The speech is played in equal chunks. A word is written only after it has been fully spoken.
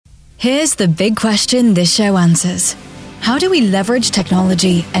Here's the big question this show answers. How do we leverage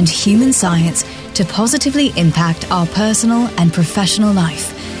technology and human science to positively impact our personal and professional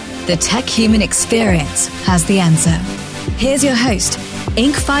life? The Tech Human Experience has the answer. Here's your host,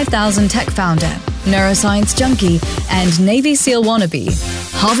 Inc. 5000 tech founder, neuroscience junkie, and Navy SEAL wannabe,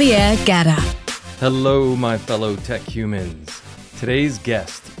 Javier Guerra. Hello, my fellow tech humans. Today's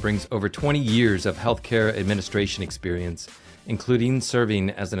guest brings over 20 years of healthcare administration experience, including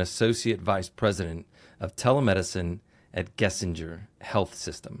serving as an associate vice president of telemedicine at Geisinger Health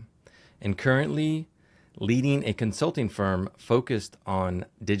System, and currently leading a consulting firm focused on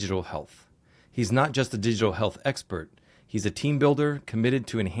digital health. He's not just a digital health expert, he's a team builder committed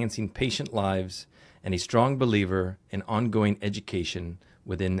to enhancing patient lives and a strong believer in ongoing education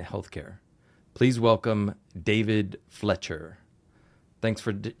within healthcare. Please welcome David Fletcher. Thanks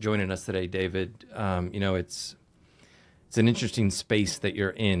for joining us today, David. It's an interesting space that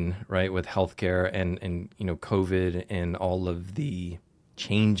you're in, right, with healthcare and COVID and all of the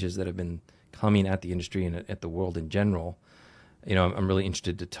changes that have been coming at the industry and at the world in general. I'm really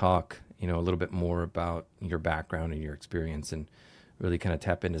interested to talk, a little bit more about your background and your experience, and really kind of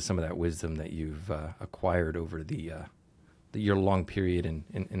tap into some of that wisdom that you've acquired over the year-long period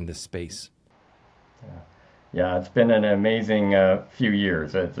in this space. Yeah, it's been an amazing few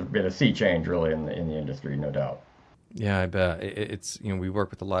years. It's been a sea change, really, in the industry, no doubt. Yeah, I bet. It's we work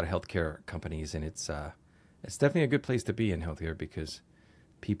with a lot of healthcare companies, and it's definitely a good place to be in healthcare because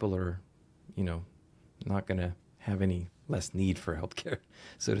people are, not going to have any less need for healthcare,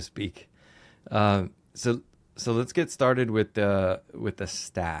 so to speak. So let's get started with the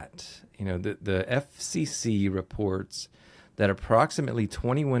stat. The FCC reports that approximately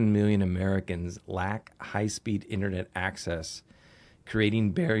 21 million Americans lack high-speed internet access,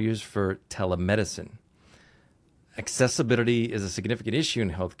 creating barriers for telemedicine. Accessibility is a significant issue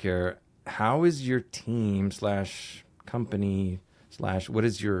in healthcare. How is your team / company / what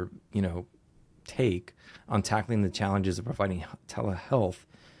is your take on tackling the challenges of providing telehealth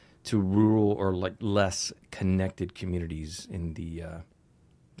to rural or less connected communities in the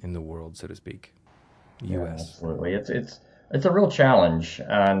world, so to speak, Yeah, U.S.? absolutely. It's a real challenge,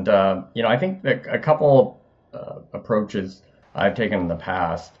 and I think that a couple approaches I've taken in the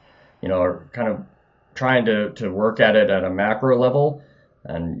past, are kind of trying to work at it at a macro level,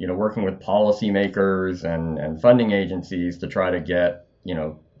 and working with policymakers and funding agencies to try to get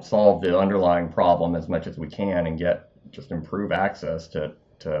solve the underlying problem as much as we can and just improve access to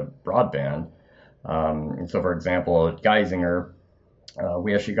broadband. And so, for example, at Geisinger,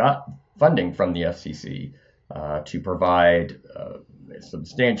 we actually got funding from the FCC to provide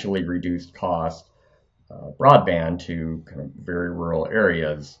substantially reduced cost broadband to kind of very rural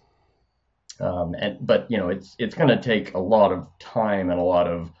areas. But it's going to take a lot of time and a lot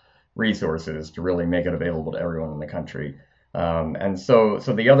of resources to really make it available to everyone in the country. And so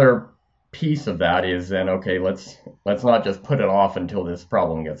the other piece of that is then, okay, let's not just put it off until this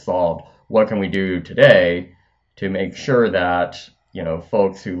problem gets solved. What can we do today to make sure that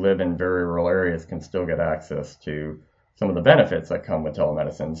folks who live in very rural areas can still get access to some of the benefits that come with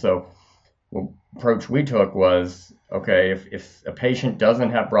telemedicine? So the approach we took was, okay, if a patient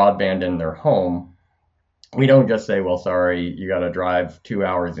doesn't have broadband in their home, we don't just say, well, sorry, you got to drive 2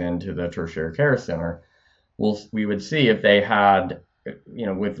 hours into the tertiary care center. We would see if they had,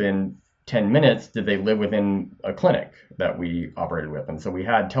 within 10 minutes, did they live within a clinic that we operated with? And so we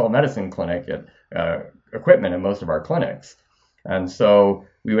had telemedicine clinic equipment in most of our clinics. And so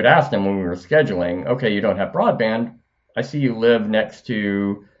we would ask them when we were scheduling, okay, you don't have broadband. I see you live next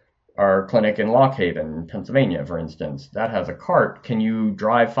to our clinic in Lock Haven, Pennsylvania, for instance. That has a cart. Can you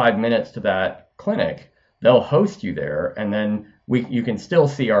drive 5 minutes to that clinic? They'll host you there, and then you can still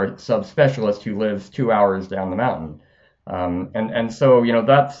see our subspecialist who lives 2 hours down the mountain. And so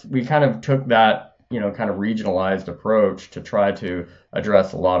we kind of took that kind of regionalized approach to try to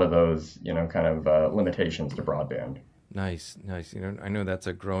address a lot of those limitations to broadband. Nice. I know that's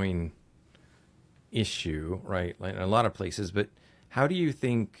a growing issue, right? Like in a lot of places, but how do you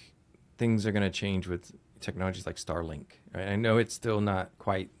think things are going to change with technologies like Starlink? Right? I know it's still not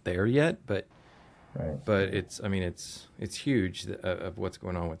quite there yet, but right. But it's huge of what's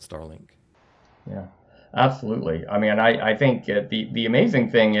going on with Starlink. Yeah, absolutely. I think the amazing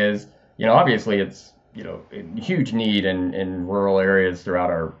thing is, obviously it's a huge need in rural areas throughout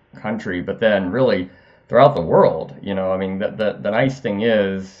our country, but then really throughout the world. The nice thing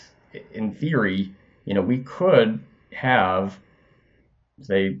is, in theory, we could have,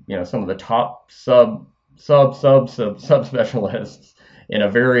 say, some of the top subspecialists in a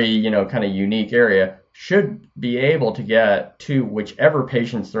very, kind of unique area should be able to get to whichever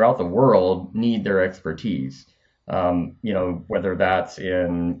patients throughout the world need their expertise. Whether that's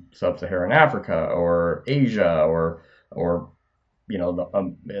in sub-Saharan Africa or Asia or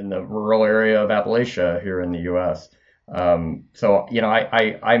in the rural area of Appalachia here in the U.S. I'm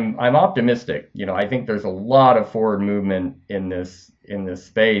optimistic. I think there's a lot of forward movement in this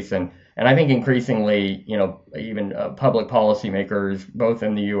space, and I think increasingly, even public policymakers, both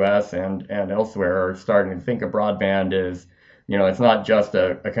in the U.S. and elsewhere, are starting to think of broadband as, it's not just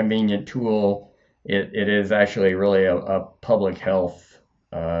a convenient tool. It is actually really a public health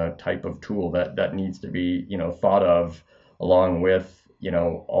type of tool that needs to be, thought of along with,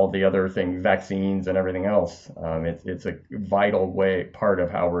 all the other things, vaccines and everything else. It's a vital part of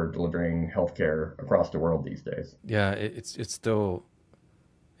how we're delivering healthcare across the world these days. Yeah, it's still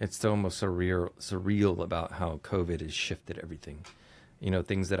almost surreal about how COVID has shifted everything.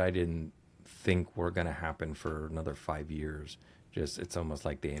 Things that I didn't think were going to happen for another 5 years. It's almost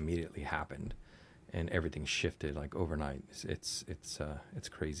like they immediately happened, and everything shifted like overnight. It's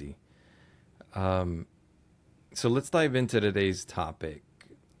crazy. So let's dive into today's topic: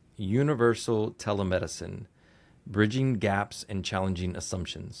 universal telemedicine, bridging gaps and challenging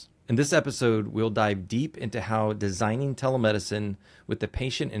assumptions. In this episode, we'll dive deep into how designing telemedicine with the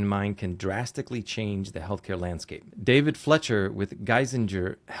patient in mind can drastically change the healthcare landscape. David Fletcher with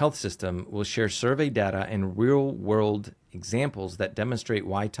Geisinger Health System will share survey data and real-world examples that demonstrate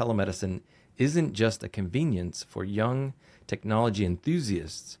why telemedicine isn't just a convenience for young technology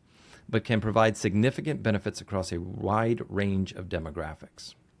enthusiasts, but can provide significant benefits across a wide range of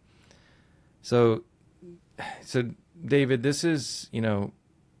demographics. So David, this is,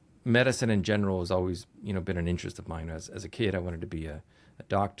 medicine in general has always, been an interest of mine. As a kid, I wanted to be a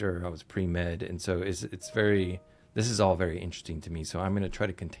doctor. I was pre-med. And so this is all very interesting to me. So I'm going to try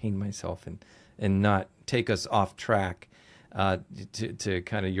to contain myself and not take us off track to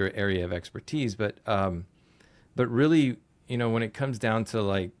kind of your area of expertise. But really, when it comes down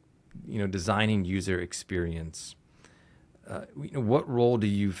to designing user experience, what role do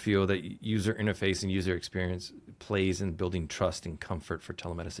you feel that user interface and user experience plays in building trust and comfort for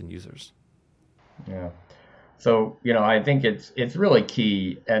telemedicine users? Yeah. So, I think it's really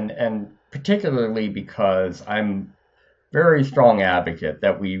key, and particularly because I'm very strong advocate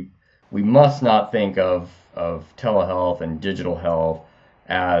that we must not think of telehealth and digital health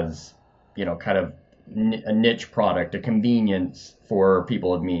as, kind of a niche product, a convenience for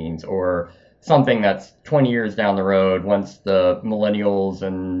people of means, or something that's 20 years down the road once the millennials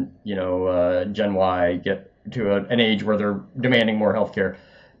and Gen Y get to an age where they're demanding more healthcare.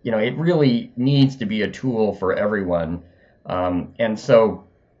 It really needs to be a tool for everyone, and so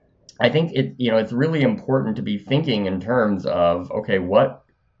I think it's really important to be thinking in terms of, okay, what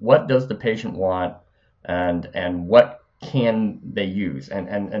does the patient want, and what can they use,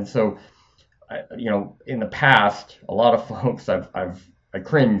 and so in the past, a lot of folks I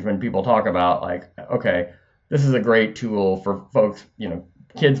cringe when people talk about okay, this is a great tool for folks,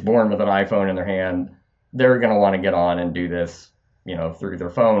 kids born with an iPhone in their hand. They're going to want to get on and do this, through their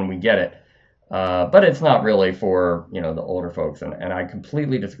phone. We get it. But it's not really for, the older folks. And I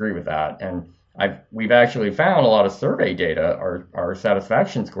completely disagree with that. And we've actually found a lot of survey data, our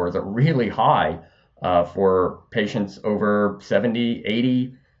satisfaction scores are really high for patients over 70,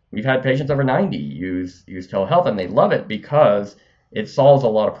 80. We've had patients over 90 use telehealth, and they love it because it solves a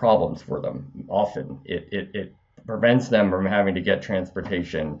lot of problems for them. Often it prevents them from having to get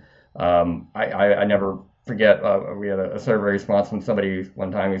transportation. I never forget, we had a survey response from somebody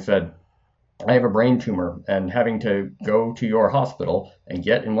one time who said, I have a brain tumor, and having to go to your hospital and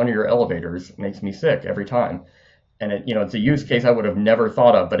get in one of your elevators makes me sick every time. And it's a use case I would have never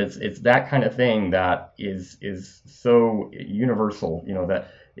thought of, but it's that kind of thing that is so universal, that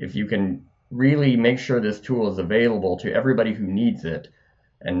if you can really make sure this tool is available to everybody who needs it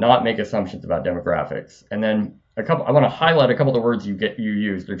and not make assumptions about demographics. And then I want to highlight a couple of the words you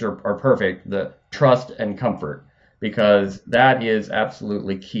used, which are perfect: the trust and comfort, because that is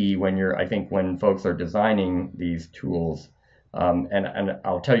absolutely key when folks are designing these tools. And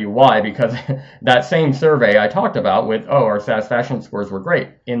I'll tell you why, because that same survey I talked about with, our satisfaction scores were great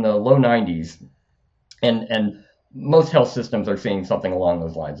in the low 90s, and most health systems are seeing something along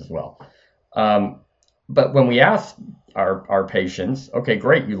those lines as well. But when we ask our patients, okay,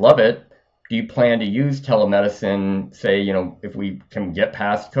 great, you love it. Do you plan to use telemedicine, say, if we can get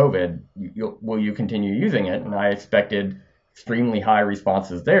past COVID, will you continue using it? And I expected extremely high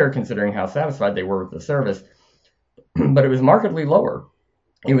responses there, considering how satisfied they were with the service. But it was markedly lower.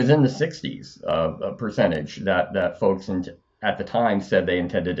 It was in the 60s percentage that folks at the time said they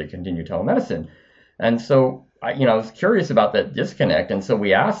intended to continue telemedicine. And so I was curious about that disconnect. And so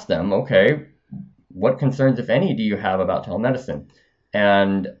we asked them, okay, what concerns, if any, do you have about telemedicine?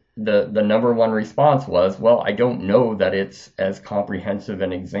 And the number one response was, well, I don't know that it's as comprehensive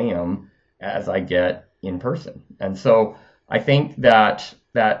an exam as I get in person. And so I think that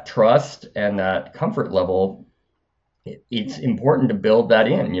that trust and that comfort level, it's important to build that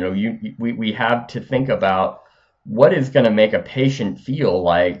in. We have to think about what is going to make a patient feel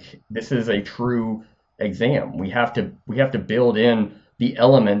like this is a true exam. We have to build in the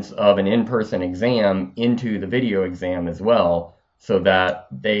elements of an in-person exam into the video exam as well, so that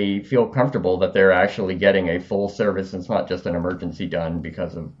they feel comfortable that they're actually getting a full service and it's not just an emergency done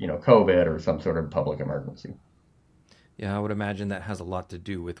because of COVID or some sort of public emergency. Yeah, I would imagine that has a lot to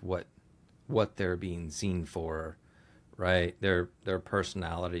do with what they're being seen for, right? Their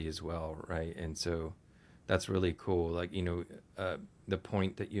personality as well, right? And so that's really cool. Like, the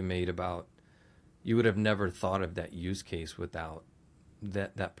point that you made about you would have never thought of that use case without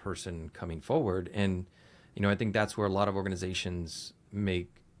that person coming forward. And I think that's where a lot of organizations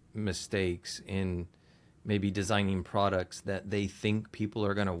make mistakes in maybe designing products that they think people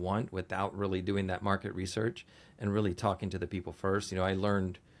are going to want without really doing that market research and really talking to the people first. I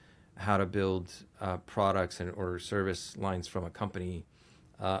learned how to build products or service lines from a company,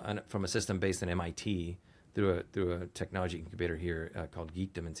 from a system based in MIT through a technology incubator here called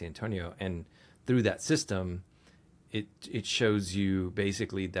Geekdom in San Antonio. And through that system, it shows you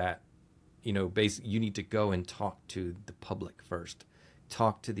basically that you need to go and talk to the public first,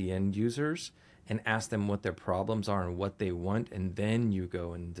 talk to the end users and ask them what their problems are and what they want, and then you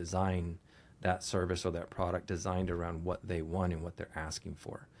go and design that service or that product designed around what they want and what they're asking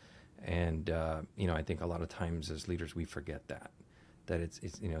for. And I think a lot of times as leaders we forget that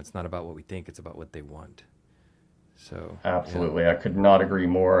it's not about what we think, it's about what they want. So absolutely, yeah. I could not agree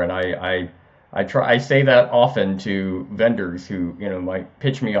more. And I say that often to vendors who might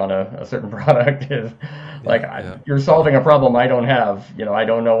pitch me on a certain product is like, you're solving a problem I don't have. I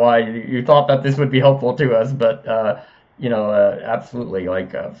don't know why you thought that this would be helpful to us, but absolutely,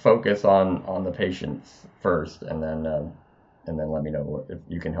 like focus on the patients first, and then let me know if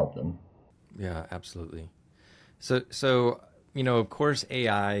you can help them. Yeah, absolutely. So of course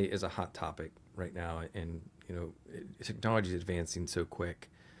AI is a hot topic right now, and technology is advancing so quick.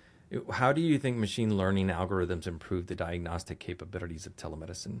 How do you think machine learning algorithms improve the diagnostic capabilities of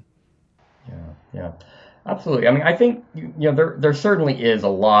telemedicine? Yeah, absolutely. I mean, I think there certainly is a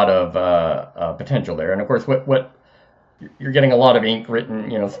lot of potential there, and of course, what you're getting a lot of ink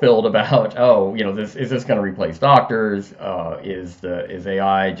written, spilled about. Oh, this is this going to replace doctors? Is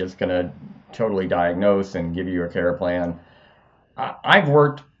AI just going to totally diagnose and give you a care plan? I've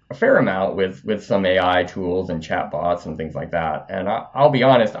worked a fair amount with some AI tools and chatbots and things like that. And I'll be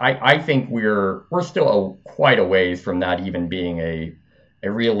honest, I think we're still quite a ways from that even being a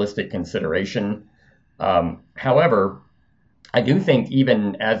realistic consideration. However, I do think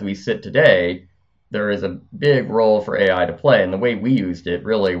even as we sit today, there is a big role for AI to play. And the way we used it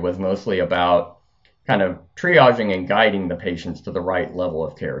really was mostly about kind of triaging and guiding the patients to the right level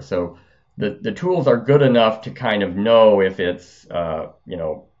of care. So the tools are good enough to kind of know if it's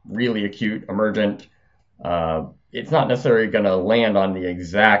really acute, emergent. It's not necessarily going to land on the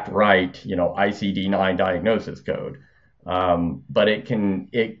exact right, ICD-9 diagnosis code, but it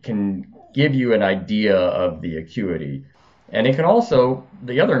can give you an idea of the acuity. And it can also,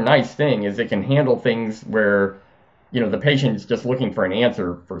 the other nice thing is it can handle things where, the patient is just looking for an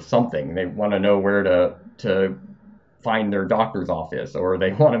answer for something. They want to know where to find their doctor's office, or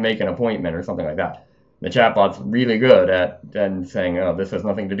they want to make an appointment or something like that. The chatbot's really good at then saying, oh, this has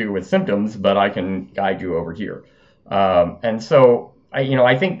nothing to do with symptoms, but I can guide you over here. And so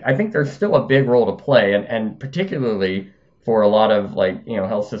I think there's still a big role to play, and particularly for a lot of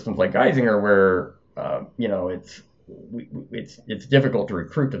health systems like Geisinger, where it's difficult to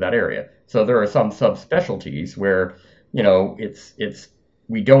recruit to that area. So there are some subspecialties where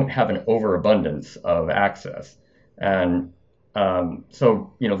we don't have an overabundance of access. And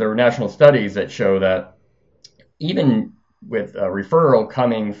so there are national studies that show that even with a referral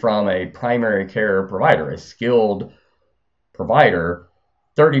coming from a primary care provider, a skilled provider,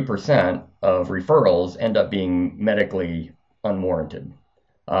 30% of referrals end up being medically unwarranted.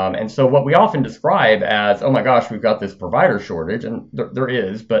 And so what we often describe as, oh my gosh, we've got this provider shortage, and there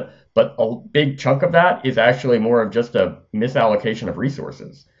is, but a big chunk of that is actually more of just a misallocation of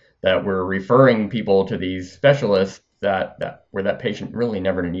resources, that we're referring people to these specialists that where that patient really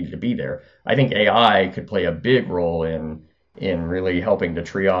never needed to be there. I think AI could play a big role in really helping to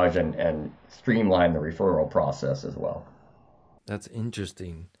triage and streamline the referral process as well. That's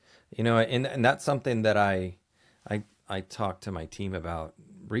interesting. And that's something that I talked to my team about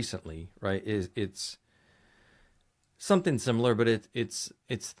recently, right? It's something similar, but it's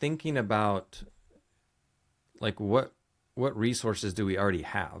thinking about like what resources do we already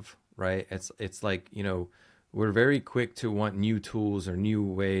have, right? It's like, we're very quick to want new tools or new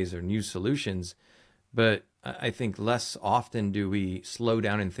ways or new solutions, but I think less often do we slow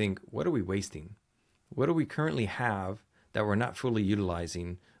down and think, what are we wasting? What do we currently have that we're not fully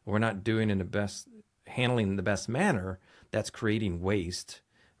utilizing, or we're not doing handling in the best manner, that's creating waste,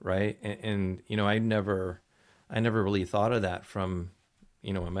 right? And I never really thought of that from,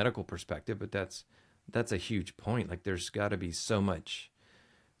 a medical perspective, but that's a huge point. Like there's got to be so many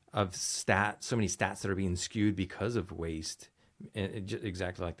stats that are being skewed because of waste, and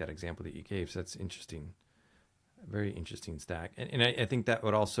exactly like that example that you gave. So that's interesting, very interesting stat. And I think that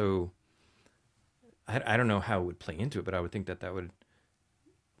would also, I don't know how it would play into it, but I would think that would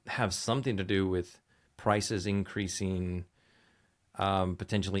have something to do with prices increasing,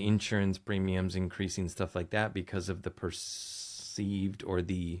 potentially insurance premiums increasing, stuff like that, because of the perceived or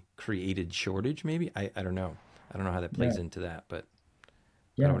the created shortage. Maybe I don't know. I don't know how that plays into that, but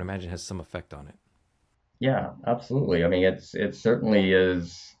I would imagine it has some effect on it. Yeah, absolutely. I mean, it certainly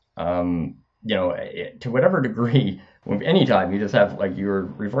is. To whatever degree, anytime you just have, like you were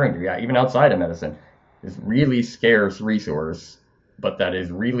referring to, yeah, even outside of medicine, this really scarce resource, but that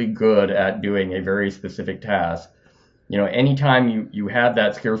is really good at doing a very specific task. Anytime you have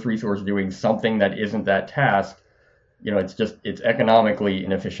that scarce resource doing something that isn't that task, it's economically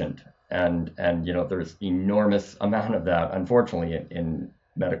inefficient. And there's enormous amount of that, unfortunately, in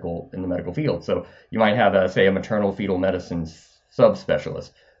the medical field. So you might have say a maternal fetal medicine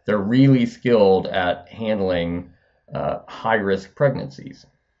subspecialist. They're really skilled at handling high risk pregnancies,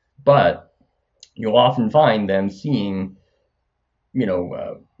 but you'll often find them seeing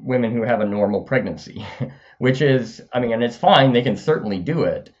women who have a normal pregnancy, which is, I mean, and it's fine, they can certainly do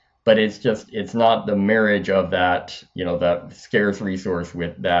it, but it's not the marriage of that, that scarce resource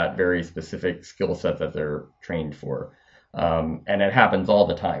with that very specific skill set that they're trained for. And it happens all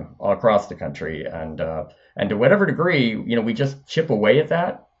the time, all across the country. And to whatever degree, we just chip away at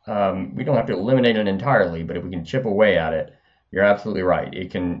that. We don't have to eliminate it entirely, but if we can chip away at it, you're absolutely right.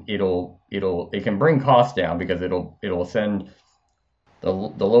 It can bring costs down, because it'll send the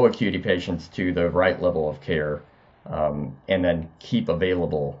low acuity patients to the right level of care, and then keep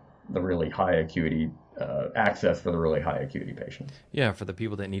available the really high acuity access for the really high acuity patients. Yeah, for the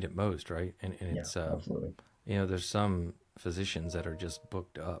people that need it most, right? And it's absolutely. There's some physicians that are just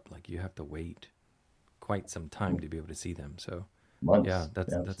booked up, like you have to wait quite some time to be able to see them. So Months. Yeah,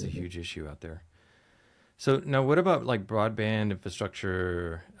 that's a huge issue out there. So now, what about like broadband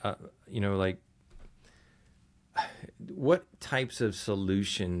infrastructure? Like what types of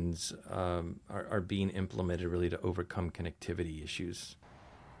solutions are being implemented really to overcome connectivity issues?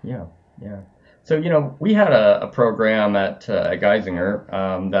 Yeah. So we had a program at Geisinger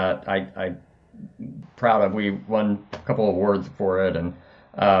that I'm proud of. We won a couple of awards for it,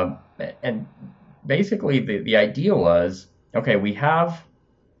 and basically the idea was, okay, we have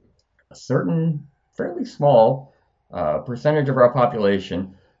a certain fairly small percentage of our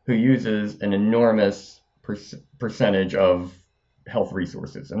population who uses an enormous percentage of health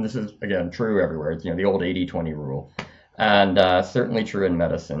resources. And this is, again, true everywhere. It's, the old 80-20 rule, and certainly true in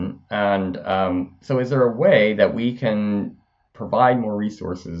medicine. And so is there a way that we can provide more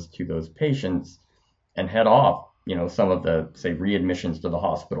resources to those patients and head off, some of the, say, readmissions to the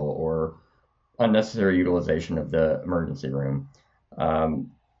hospital or unnecessary utilization of the emergency room?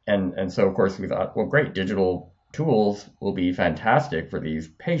 And so, of course, we thought, well, great, digital tools will be fantastic for these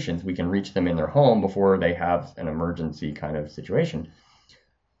patients. We can reach them in their home before they have an emergency kind of situation.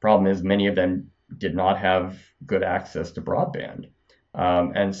 Problem is, many of them did not have good access to broadband.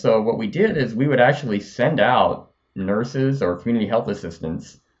 And so what we did is we would actually send out nurses or community health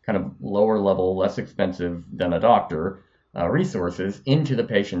assistants, kind of lower level, less expensive than a doctor, resources into the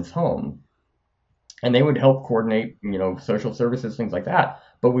patient's home. And they would help coordinate, social services, things like that.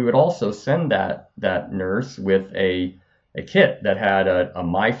 But we would also send that nurse with a kit that had a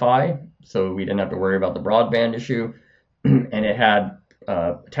MiFi, so we didn't have to worry about the broadband issue, and it had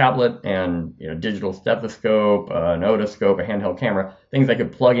a tablet and digital stethoscope, an otoscope, a handheld camera, things they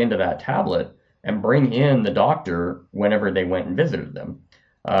could plug into that tablet and bring in the doctor whenever they went and visited them.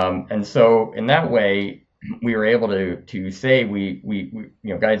 And so in that way, we were able to say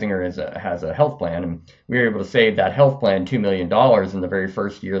Geisinger has a health plan, and we were able to save that health plan $2 million in the very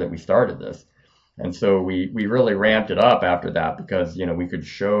first year that we started this. And so we really ramped it up after that, because we could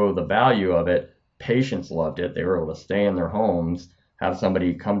show the value of it. Patients loved it. They were able to stay in their homes, have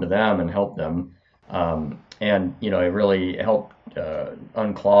somebody come to them and help them. And it really helped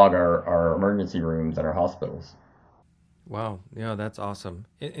unclog our emergency rooms and our hospitals. Wow. Yeah, that's awesome.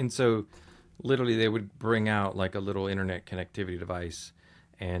 And so literally they would bring out like a little internet connectivity device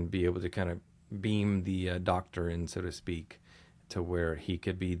and be able to kind of beam the doctor in, so to speak, to where he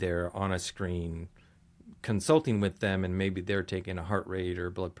could be there on a screen consulting with them, and maybe they're taking a heart rate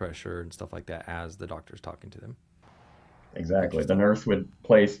or blood pressure and stuff like that as the doctor's talking to them. Exactly. The nurse would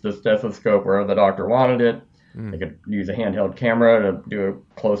place the stethoscope wherever the doctor wanted it. They could use a handheld camera to do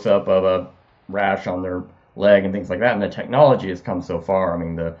a close-up of a rash on their leg and things like that. And the technology has come so far. I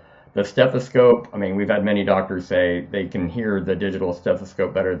mean, the stethoscope, I mean, we've had many doctors say they can hear the digital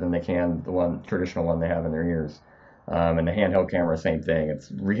stethoscope better than they can the traditional one they have in their ears. And the handheld camera, same thing. It's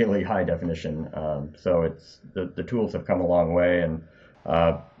really high definition. So it's the tools have come a long way, and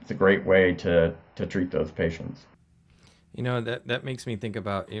it's a great way to treat those patients. That makes me think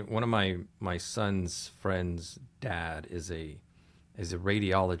about one of my son's friend's dad is a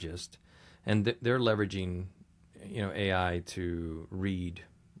radiologist, and they're leveraging AI to read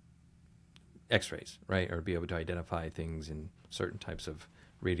X-rays, right, or be able to identify things in certain types of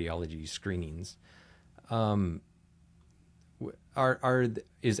radiology screenings.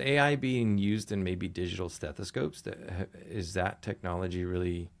 Is AI being used in maybe digital stethoscopes? Is that technology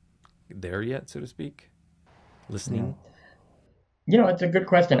really there yet, so to speak? Listening. It's a good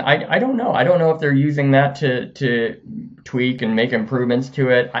question. I don't know. I don't know if they're using that to tweak and make improvements to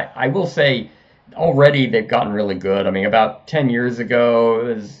it. I will say already they've gotten really good. I mean, about 10 years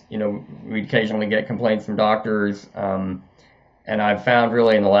ago, we'd occasionally get complaints from doctors. And I've found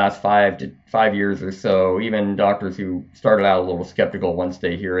really in the last 5 years or so, even doctors who started out a little skeptical once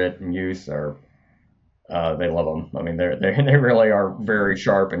they hear it in use they love them. I mean, they really are very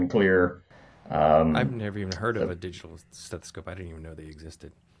sharp and clear. I've never even heard of a digital stethoscope. I didn't even know they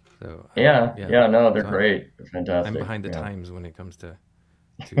existed. So no, they're great. They're fantastic. I'm behind the times when it comes to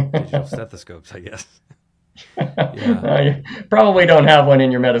digital stethoscopes, I guess. You probably don't have one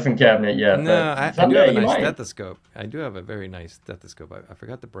in your medicine cabinet yet. No, I do have a nice stethoscope. I do have a very nice stethoscope. I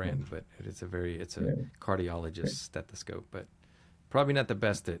forgot the brand, but it's a cardiologist stethoscope, but probably not the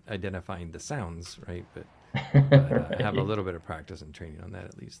best at identifying the sounds, right? But I have a little bit of practice and training on that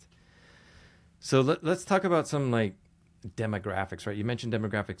at least. So let's talk about some like demographics, right? You mentioned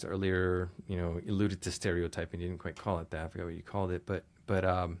demographics earlier. Alluded to stereotyping. You didn't quite call it that. I forgot what you called it, but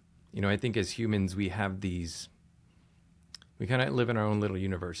I think as humans we have we kind of live in our own little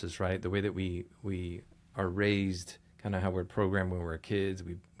universes, right? The way that we are raised, kind of how we're programmed when we're kids.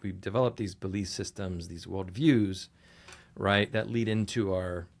 We've developed these belief systems, these worldviews, right? That lead into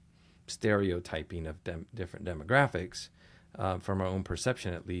our stereotyping of different demographics. From our own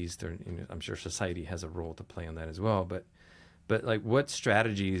perception, at least, or I'm sure society has a role to play on that as well. But like, what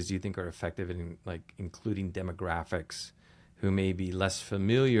strategies do you think are effective in like including demographics who may be less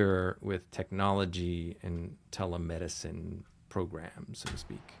familiar with technology and telemedicine programs, so to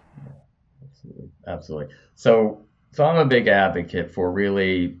speak? Absolutely. So I'm a big advocate for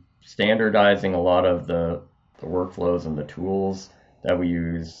really standardizing a lot of the workflows and the tools that we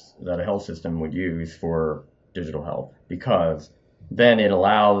use, that a health system would use for digital health, because then it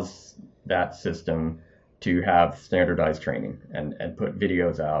allows that system to have standardized training and put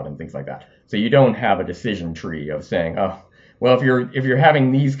videos out and things like that. So you don't have a decision tree of saying, oh, well, if you're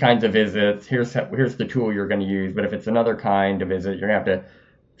having these kinds of visits, here's the tool you're going to use. But if it's another kind of visit, you're going to have to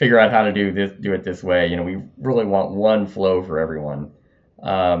figure out how to do it this way. We really want one flow for everyone.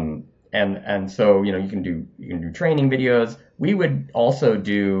 And so you can do training videos. We would also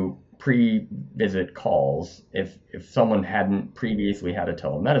do pre-visit calls. If someone hadn't previously had a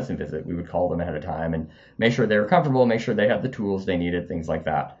telemedicine visit, we would call them ahead of time and make sure they were comfortable, make sure they had the tools they needed, things like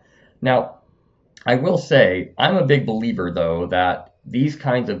that. Now, I will say, I'm a big believer, though, that these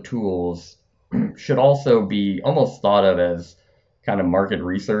kinds of tools should also be almost thought of as kind of market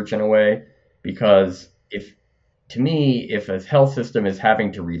research in a way, because if a health system is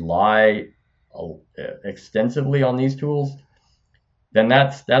having to rely extensively on these tools, then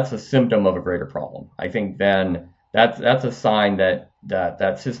that's a symptom of a greater problem. I think then that's a sign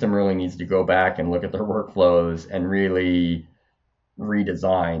that system really needs to go back and look at their workflows and really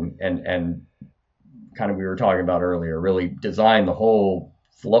redesign and kind of, we were talking about earlier, really design the whole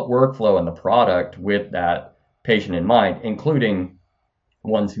workflow and the product with that patient in mind, including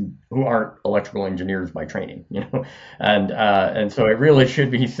ones who aren't electrical engineers by training, and so it really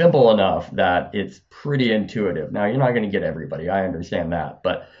should be simple enough that it's pretty intuitive. Now, you're not going to get everybody, I understand that,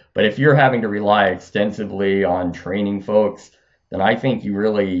 but if you're having to rely extensively on training folks, then I think you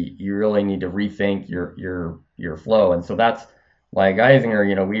really need to rethink your flow. And so that's like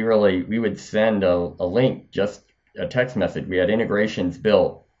Geisinger, we would send a link, just a text message. We had integrations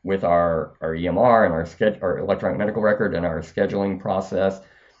built with our EMR and our electronic medical record and our scheduling process,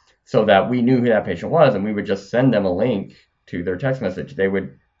 so that we knew who that patient was, and we would just send them a link to their text message. They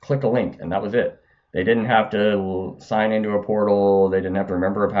would click a link, and that was it. They didn't have to sign into a portal. They didn't have to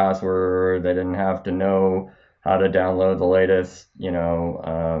remember a password. They didn't have to know how to download the latest,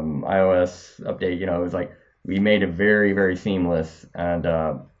 iOS update. It was like we made it very, very seamless,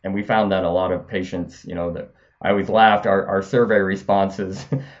 and we found that a lot of patients, that I always laughed. Our survey responses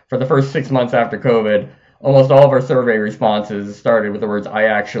for the first 6 months after COVID, almost all of our survey responses started with the words "I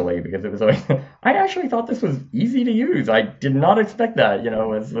actually," because it was always I actually thought this was easy to use. I did not expect that.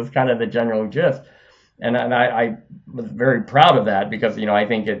 Was kind of the general gist. And I was very proud of that, because I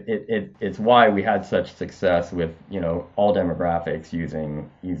think it's why we had such success with all demographics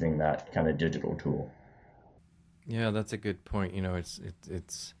using that kind of digital tool. Yeah, that's a good point.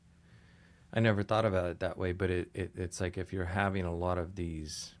 It's I never thought about it that way, but it's like if you're having a lot of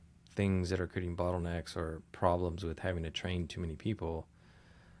these things that are creating bottlenecks or problems with having to train too many people,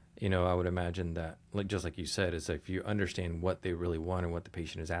 I would imagine that, just like you said, is if you understand what they really want and what the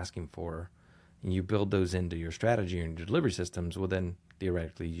patient is asking for, and you build those into your strategy and your delivery systems, well, then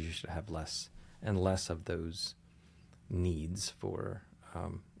theoretically you should have less and less of those needs for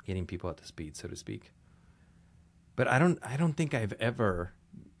getting people up to speed, so to speak. But I don't think I've ever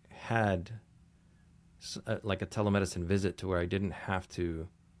had like a telemedicine visit to where I didn't have to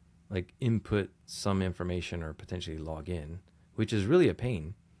like input some information or potentially log in, which is really a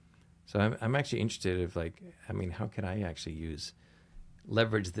pain. So I'm actually interested if how can I actually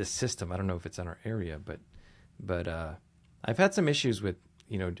leverage this system? I don't know if it's in our area, but I've had some issues with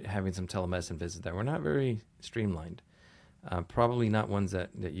having some telemedicine visits that were not very streamlined. Probably not ones that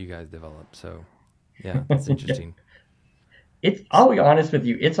you guys developed. So yeah, that's interesting. I'll be honest with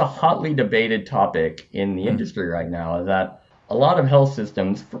you, it's a hotly debated topic in the industry right now, that a lot of health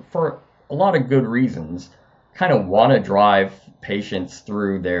systems, for a lot of good reasons, kind of want to drive patients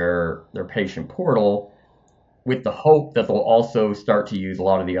through their patient portal with the hope that they'll also start to use a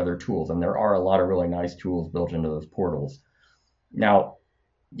lot of the other tools. And there are a lot of really nice tools built into those portals. Now,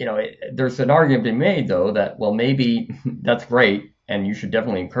 there's an argument to be made, though, that, well, maybe that's great, and you should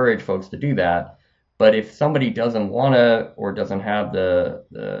definitely encourage folks to do that. But if somebody doesn't want to, or doesn't have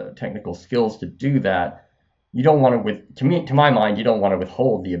the technical skills to do that, you don't want to, to my mind, you don't want to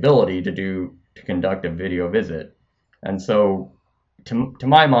withhold the ability to conduct a video visit. And so, to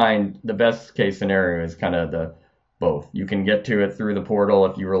my mind, the best case scenario is kind of the both. You can get to it through the portal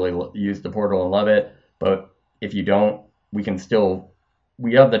if you really use the portal and love it, but if you don't, we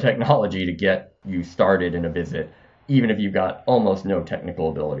have the technology to get you started in a visit, even if you've got almost no technical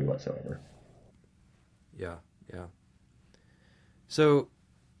ability whatsoever. Yeah, yeah. So,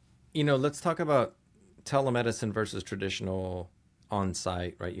 let's talk about telemedicine versus traditional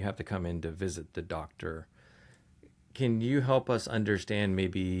on-site, right? You have to come in to visit the doctor. Can you help us understand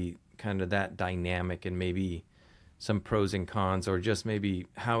maybe kind of that dynamic and maybe some pros and cons, or just maybe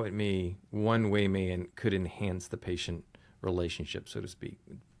how it one way and could enhance the patient relationship, so to speak,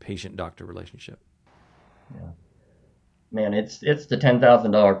 patient-doctor relationship? Yeah. Man, it's the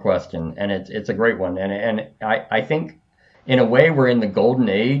 $10,000 question, and it's a great one, and I think in a way we're in the golden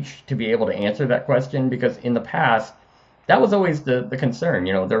age to be able to answer that question, because in the past that was always the concern.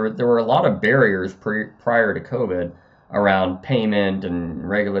 There were a lot of barriers prior to COVID around payment and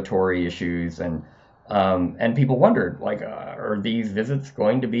regulatory issues, and people wondered, like, are these visits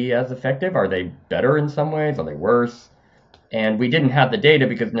going to be as effective? Are they better in some ways? Are they worse? And we didn't have the data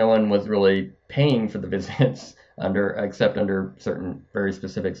because no one was really paying for the visits except under certain very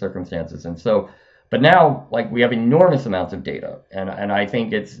specific circumstances. And so, but now, like, we have enormous amounts of data, and I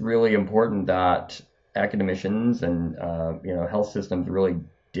think it's really important that academicians and health systems really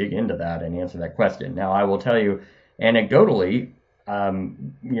dig into that and answer that question. Now, I will tell you, anecdotally,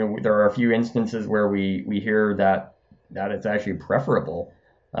 there are a few instances where we hear that it's actually preferable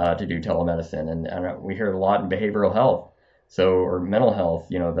to do telemedicine, and we hear it a lot in behavioral health. Or mental health,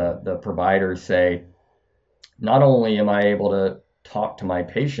 the providers say, not only am I able to talk to my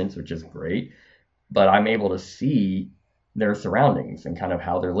patients, which is great, but I'm able to see their surroundings and kind of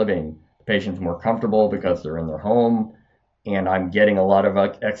how they're living. The patient's more comfortable because they're in their home, and I'm getting a lot of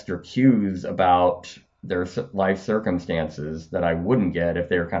extra cues about their life circumstances that I wouldn't get if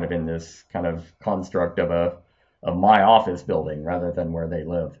they were kind of in this kind of construct of my office building rather than where they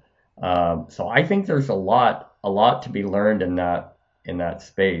live. So I think there's a lot to be learned in that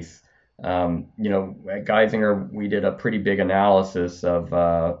space. At Geisinger, we did a pretty big analysis of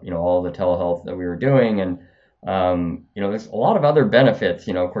all the telehealth that we were doing, and There's a lot of other benefits.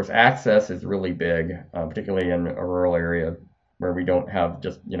 Of course, access is really big, particularly in a rural area where we don't have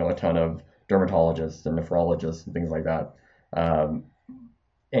just, a ton of dermatologists and nephrologists and things like that. Um,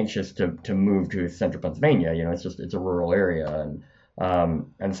 Anxious to move to central Pennsylvania. It's a rural area,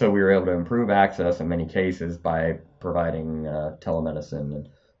 and so we were able to improve access in many cases by providing telemedicine and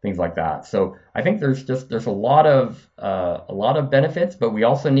things like that. So I think there's a lot of benefits, but we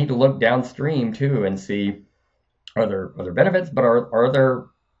also need to look downstream too and see, are there benefits, but are there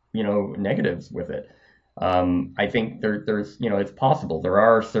negatives with it? I think there's it's possible. There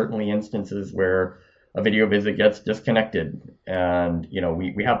are certainly instances where a video visit gets disconnected, and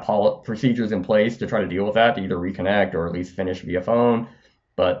we have procedures in place to try to deal with that, to either reconnect or at least finish via phone.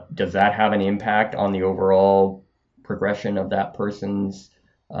 But does that have an impact on the overall progression of that person's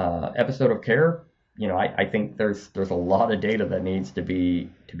episode of care? I think there's a lot of data that needs to be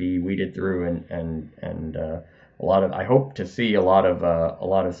weeded through, and I hope to see a lot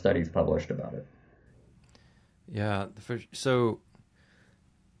of studies published about it. Yeah. So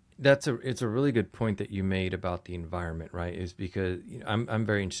it's a really good point that you made about the environment, right? Is because I'm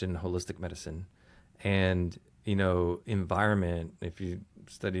very interested in holistic medicine, and environment. If you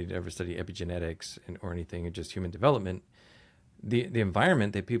ever study epigenetics or anything, or just human development, the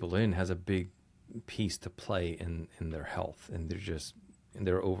environment that people in has a big piece to play in their health and in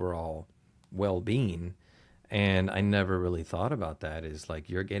their overall well-being. And I never really thought about that, is like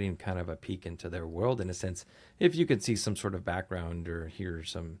you're getting kind of a peek into their world in a sense, if you could see some sort of background or hear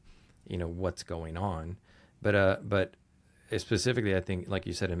some, what's going on. But specifically, I think, like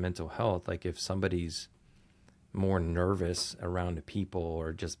you said, in mental health, like if somebody's more nervous around people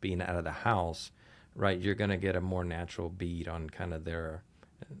or just being out of the house, right, you're going to get a more natural beat on kind of their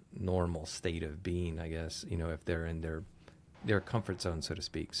normal state of being, I guess, if they're in their comfort zone, so to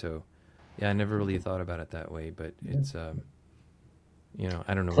speak. So, yeah, I never really thought about it that way, but it's, I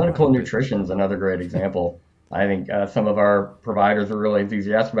don't know Clinical why, but nutrition is another great example. I think some of our providers are really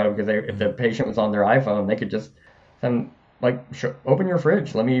enthusiastic about it because if the patient was on their iPhone, they could just send, like, open your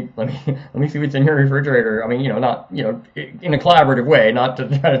fridge. Let me see what's in your refrigerator. I mean, not in a collaborative way, not to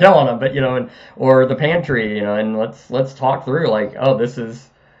try to tell on them, but or the pantry, and let's talk through, like, oh, this is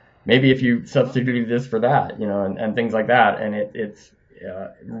maybe if you substituted this for that, and things like that, and it's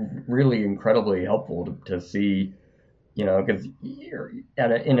really incredibly helpful to see, because you're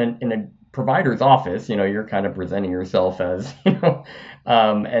in a provider's office, you're kind of presenting yourself as,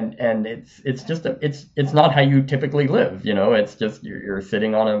 and it's not how you typically live, it's just you're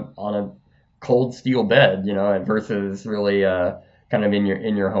sitting on a cold steel bed, versus really kind of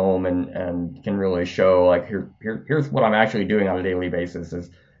in your home, and can really show, like, here's what I'm actually doing on a daily basis. Is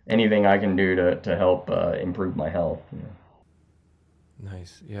anything I can do to help improve my health.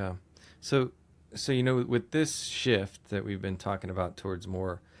 nice. Yeah. So, with this shift that we've been talking about towards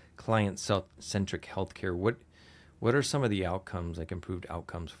more client-centric healthcare, what are some of the outcomes, like improved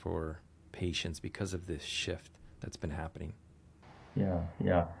outcomes for patients because of this shift that's been happening? Yeah,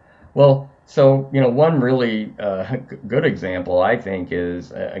 yeah. Well, so one really good example, I think,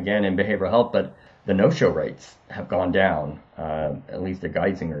 is again in behavioral health, but the no-show rates have gone down. At least at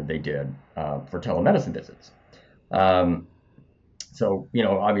Geisinger, they did for telemedicine visits. Um, so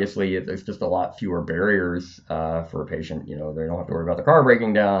obviously, there's just a lot fewer barriers for a patient. They don't have to worry about the car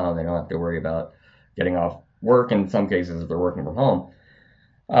breaking down. They don't have to worry about getting off work in some cases if they're working from home.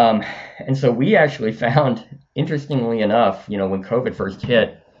 Um, and so we actually found, interestingly enough, when COVID first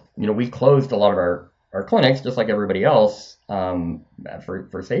hit, we closed a lot of our clinics, just like everybody else,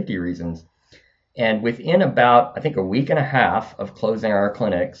 for safety reasons. And within about, I think, a week and a half of closing our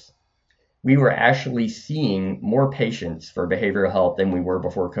clinics, we were actually seeing more patients for behavioral health than we were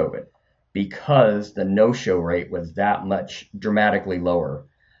before COVID, because the no-show rate was that much dramatically lower.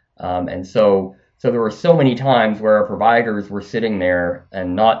 And so there were so many times where our providers were sitting there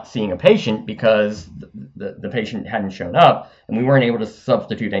and not seeing a patient because the patient hadn't shown up, and we weren't able to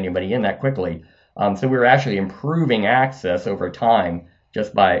substitute anybody in that quickly. So we were actually improving access over time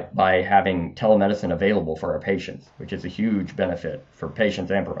just by having telemedicine available for our patients, which is a huge benefit for patients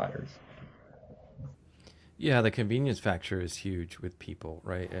and providers. Yeah, the convenience factor is huge with people,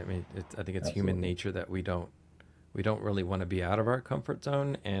 right? I mean, I think it's human Absolutely. nature that we don't really want to be out of our comfort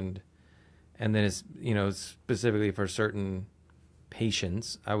zone, and then it's specifically for certain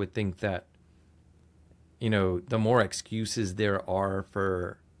patients, I would think that the more excuses there are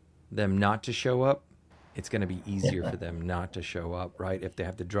for them not to show up, it's going to be easier Yeah, for them not to show up, right? If they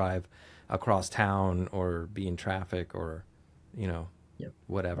have to drive across town or be in traffic or you know yep,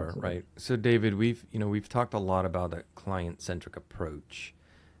 whatever, absolutely. right? So David, we've talked a lot about a client centric approach.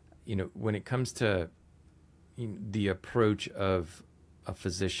 When it comes to the approach of a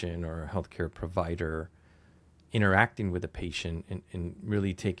physician or a healthcare provider interacting with a patient and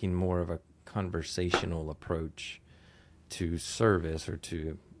really taking more of a conversational approach to service or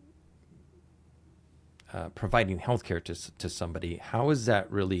to providing healthcare to somebody. How is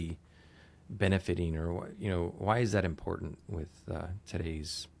that really benefiting, or why is that important with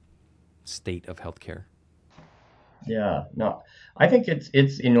today's state of healthcare? Yeah, no, I think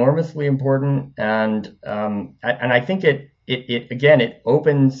it's enormously important, and I think it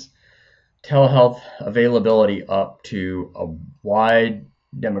opens telehealth availability up to a wide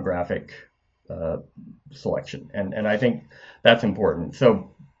demographic uh, selection, and I think that's important.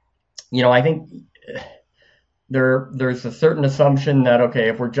 So, I think there's a certain assumption that, okay,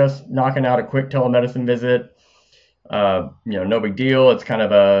 if we're just knocking out a quick telemedicine visit, no big deal. It's kind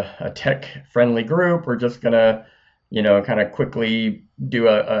of a tech friendly group. We're just gonna, kind of quickly do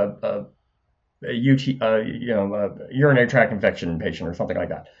a urinary tract infection patient or something like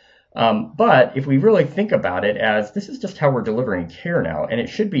that. But if we really think about it as this is just how we're delivering care now, and it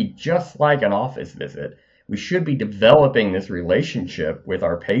should be just like an office visit, we should be developing this relationship with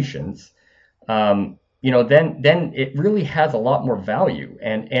our patients. Then it really has a lot more value,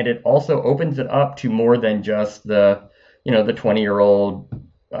 and it also opens it up to more than just the 20-year-old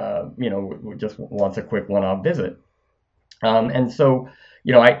who just wants a quick one-off visit. And so,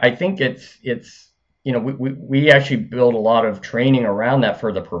 I think it's we actually build a lot of training around that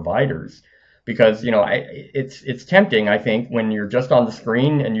for the providers, because it's tempting, I think, when you're just on the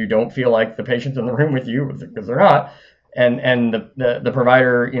screen and you don't feel like the patient's in the room with you, because they're not, and the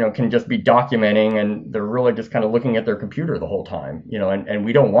provider can just be documenting, and they're really just kind of looking at their computer the whole time, and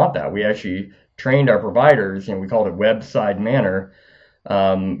we don't want that. We actually trained our providers, we called it webside manner,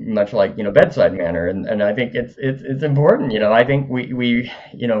 much like bedside manner, and I think it's important. I think we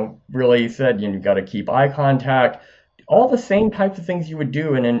really said you've got to keep eye contact, all the same types of things you would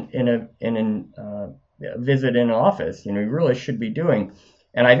do in a visit in an office. You really should be doing,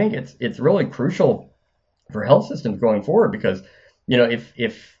 and I think it's really crucial for health systems going forward, because if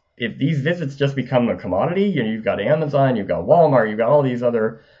these visits just become a commodity, you've got Amazon, you've got Walmart, you've got all these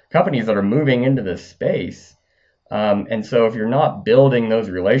other companies that are moving into this space. And so if you're not building those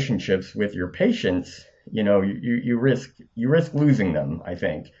relationships with your patients, you risk losing them, I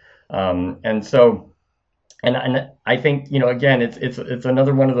think. And so, and I think, again, it's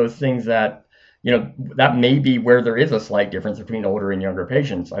another one of those things that, that may be where there is a slight difference between older and younger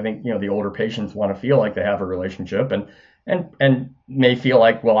patients. I think, the older patients want to feel like they have a relationship, and may feel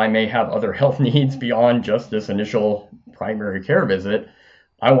like, well, I may have other health needs beyond just this initial primary care visit.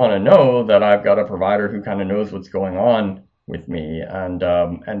 I want to know that I've got a provider who kind of knows what's going on with me,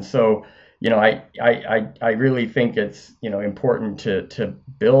 and so I really think it's important to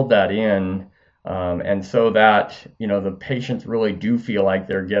build that in, and so that the patients really do feel like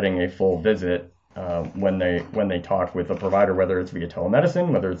they're getting a full visit when they talk with a provider, whether it's via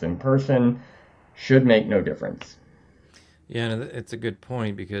telemedicine, whether it's in person, should make no difference. Yeah, and it's a good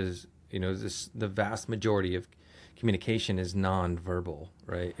point, because the vast majority of communication is nonverbal,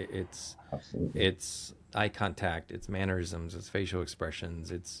 right? Absolutely. It's eye contact, it's mannerisms, it's facial expressions,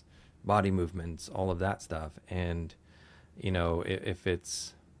 it's body movements, all of that stuff. And if it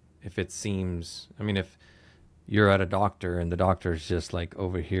seems, if you're at a doctor and the doctor's just like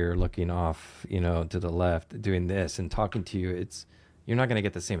over here looking off, to the left, doing this and talking to you, you're not going to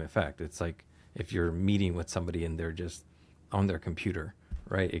get the same effect. It's like if you're meeting with somebody and they're just on their computer,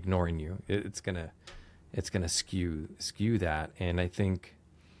 right, ignoring you, it's gonna skew that. And I think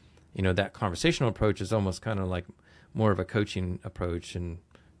that conversational approach is almost kind of like more of a coaching approach. And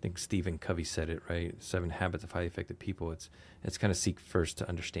I think Stephen Covey said it, right? 7 Habits of Highly Effective People. It's kind of seek first to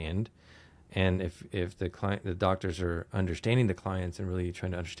understand. And if the doctors are understanding the clients and really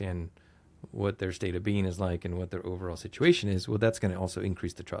trying to understand what their state of being is like and what their overall situation is, well, that's going to also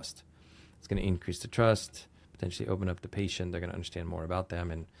increase the trust. It's going to increase the trust, potentially open up the patient. They're going to understand more about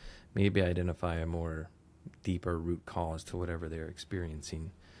them and maybe identify a more deeper root cause to whatever they're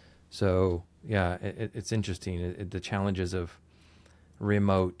experiencing. So yeah, it's interesting. The challenges of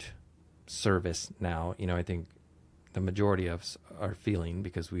remote service now, I think the majority of us are feeling,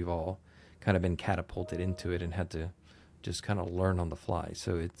 because we've all kind of been catapulted into it and had to just kind of learn on the fly.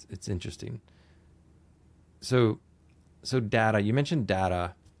 So it's interesting. So data, you mentioned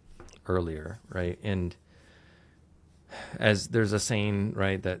data earlier, right? And as there's a saying,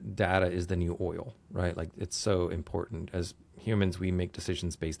 right, that data is the new oil, right? Like, it's so important. As humans, we make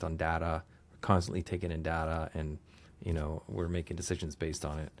decisions based on data. We're constantly taking in data, and we're making decisions based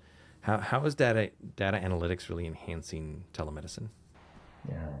on it. How is data analytics really enhancing telemedicine?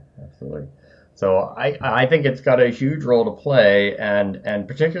 Yeah, absolutely. So I think it's got a huge role to play, and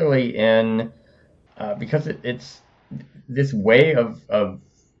particularly in because it's this way of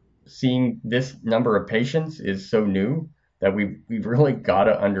seeing this number of patients is so new that we've really got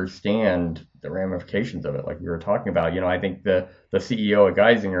to understand the ramifications of it, like we were talking about. I think the CEO at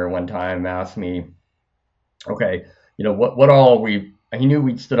Geisinger one time asked me, okay, what all we he knew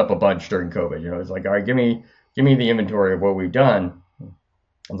we'd stood up a bunch during COVID. It's like, all right, give me the inventory of what we've done.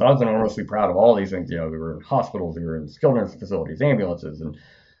 And so I was enormously proud of all these things. We were in hospitals, we were in skilled nursing facilities, ambulances, and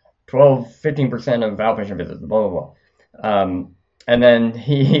 15% of outpatient visits, blah, blah, blah. And then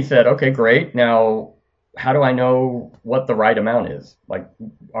he said, okay, great. Now, how do I know what the right amount is? Like,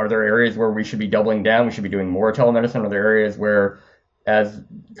 are there areas where we should be doubling down? We should be doing more telemedicine? Are there areas where, as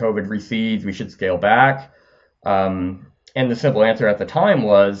COVID recedes, we should scale back? And the simple answer at the time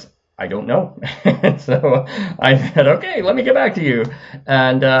was, I don't know. So I said, okay, let me get back to you.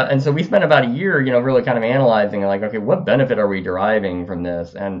 And so we spent about a year, really kind of analyzing, like, okay, what benefit are we deriving from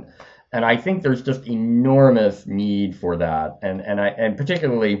this? And I think there's just enormous need for that. And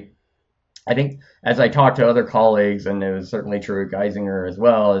particularly, I think as I talked to other colleagues, and it was certainly true at Geisinger as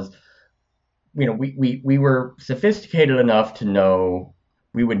well, is, we were sophisticated enough to know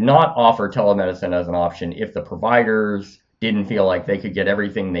we would not offer telemedicine as an option if the providers didn't feel like they could get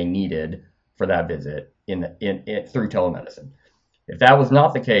everything they needed for that visit through telemedicine. If that was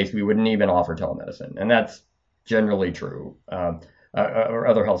not the case, we wouldn't even offer telemedicine, and that's generally true, or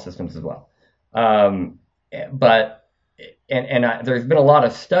other health systems as well. But there's been a lot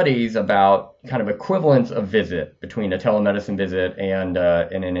of studies about kind of equivalence of visit between a telemedicine visit and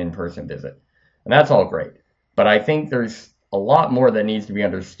an in-person visit, and that's all great. But I think there's a lot more that needs to be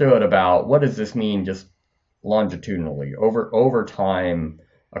understood about what does this mean just longitudinally over time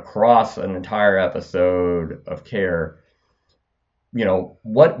across an entire episode of care.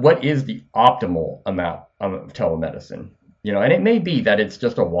 What is the optimal amount of telemedicine? And it may be that it's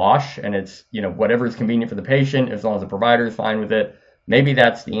just a wash, and it's whatever is convenient for the patient, as long as the provider is fine with it. Maybe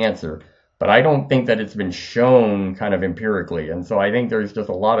that's the answer, but I don't think that it's been shown kind of empirically. And so I think there's just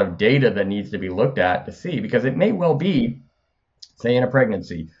a lot of data that needs to be looked at to see, because it may well be, say in a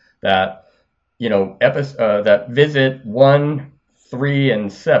pregnancy, that that visit 1, 3,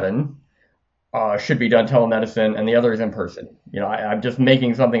 and 7 should be done telemedicine, and the other is in person. I'm just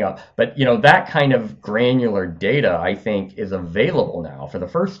making something up, but that kind of granular data, I think, is available now for the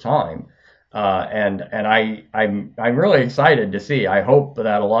first time, and I'm really excited to see. I hope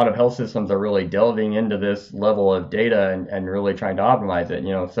that a lot of health systems are really delving into this level of data and really trying to optimize it.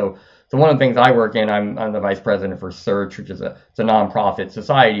 So one of the things I work in, I'm the vice president for Search, which is it's a nonprofit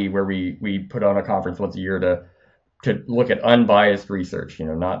society where we put on a conference once a year to look at unbiased research,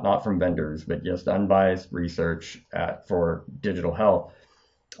 not from vendors, but just unbiased research for digital health.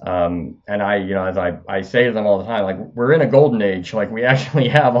 And as I say to them all the time, like, we're in a golden age, like we actually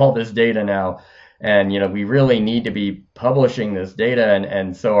have all this data now, and we really need to be publishing this data,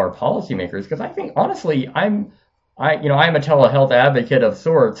 and so are policymakers, because I think honestly, I'm a telehealth advocate of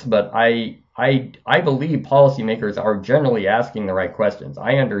sorts, but I believe policymakers are generally asking the right questions.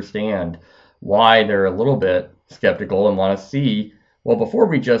 I understand why they're a little bit skeptical and want to see, well, before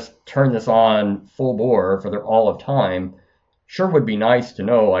we just turn this on full bore for all of time, sure would be nice to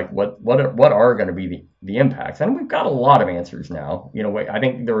know, like, what are going to be the impacts. And we've got a lot of answers now. I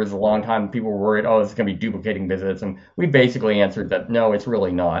think there was a long time people were worried, oh, this is going to be duplicating visits, and we basically answered that no, it's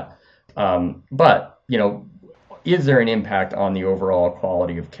really not. But is there an impact on the overall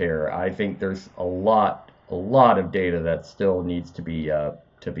quality of care? I think there's a lot of data that still needs to be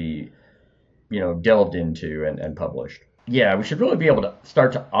delved into and published. Yeah, we should really be able to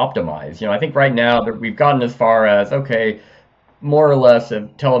start to optimize. I think right now that we've gotten as far as, okay, more or less a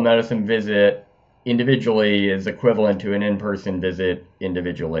telemedicine visit individually is equivalent to an in-person visit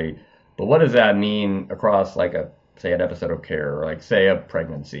individually. But what does that mean across, like, say an episode of care, or like, say, a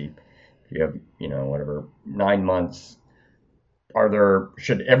pregnancy? You have, whatever, 9 months.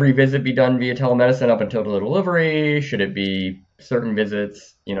 Should every visit be done via telemedicine up until the delivery? Should it be certain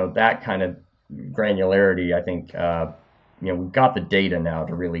visits? That kind of granularity, I think, we've got the data now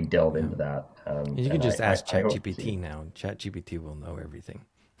to really delve into that. You can just ask ChatGPT now. ChatGPT will know everything.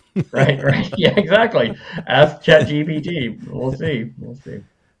 Right. Yeah, exactly. Ask ChatGPT. We'll see.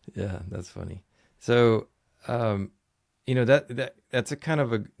 Yeah, that's funny. So, that's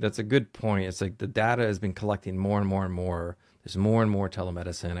a good point. It's like the data has been collecting more and more and more. There's more and more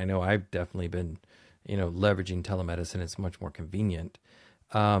telemedicine. I know I've definitely been, leveraging telemedicine. It's much more convenient.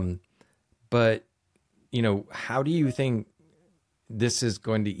 But, how do you think this is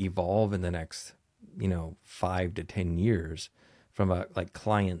going to evolve in the next, 5 to 10 years? from a like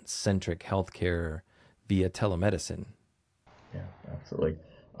client-centric healthcare via telemedicine. Yeah, absolutely.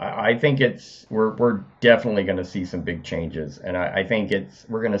 I think we're definitely going to see some big changes, and I think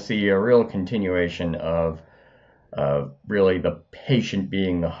we're going to see a real continuation of really the patient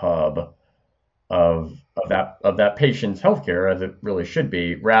being the hub of that patient's healthcare as it really should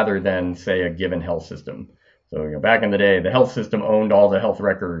be, rather than say a given health system. So, back in the day, the health system owned all the health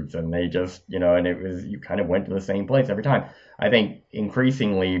records, and they just, and you kind of went to the same place every time. I think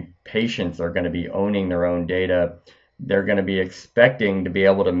increasingly patients are going to be owning their own data. They're going to be expecting to be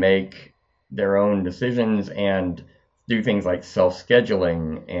able to make their own decisions and do things like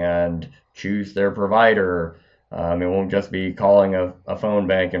self-scheduling and choose their provider. It won't just be calling a phone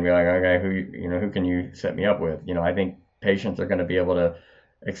bank and be like, okay, who can you set me up with? I think patients are going to be able to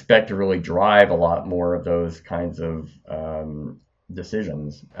expect to really drive a lot more of those kinds of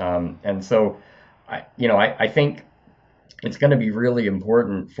decisions. And so, I think it's going to be really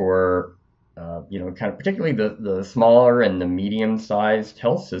important for, kind of particularly the smaller and the medium-sized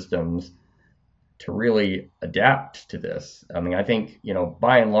health systems to really adapt to this. I mean, I think,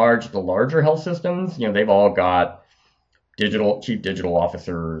 by and large, the larger health systems, they've all got chief digital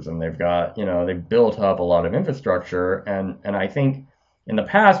officers, and they've got, they've built up a lot of infrastructure. And I think in the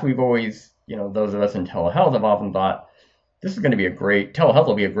past, we've always, those of us in telehealth have often thought this is going to be telehealth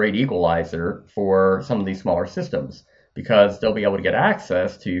will be a great equalizer for some of these smaller systems, because they'll be able to get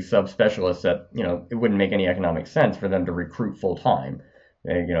access to subspecialists that, it wouldn't make any economic sense for them to recruit full time.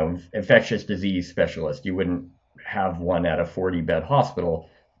 Infectious disease specialist, you wouldn't have one at a 40-bed hospital.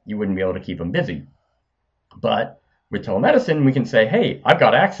 You wouldn't be able to keep them busy. But with telemedicine, we can say, hey, I've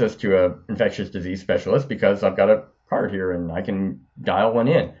got access to an infectious disease specialist because I've got a card here and I can dial one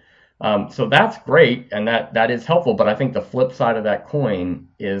in. So that's great, and that is helpful. But I think the flip side of that coin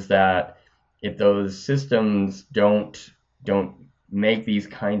is that if those systems don't make these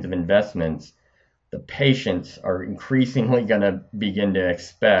kinds of investments, the patients are increasingly going to begin to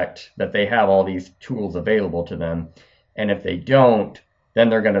expect that they have all these tools available to them. And if they don't, then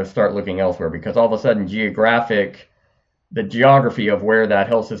they're going to start looking elsewhere, because all of a sudden the geography of where that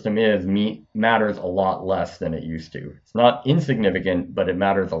health system is matters a lot less than it used to. It's not insignificant, but it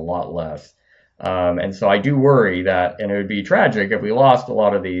matters a lot less. And so I do worry that, and it would be tragic if we lost a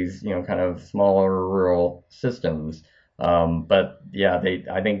lot of these, kind of smaller rural systems. But yeah,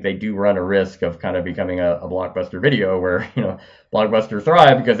 I think they do run a risk of kind of becoming a Blockbuster Video, where, Blockbuster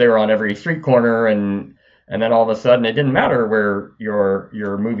thrived because they were on every street corner, and then all of a sudden it didn't matter where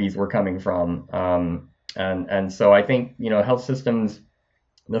your movies were coming from. And so I think, health systems,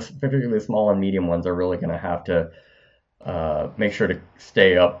 particularly the small and medium ones, are really going to have to make sure to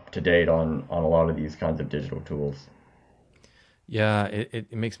stay up to date on a lot of these kinds of digital tools. Yeah,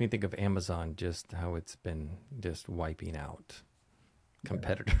 it makes me think of Amazon, just how it's been just wiping out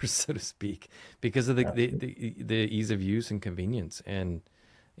competitors, so to speak, because of the ease of use and convenience. And,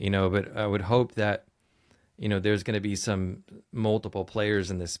 but I would hope that, there's going to be some multiple players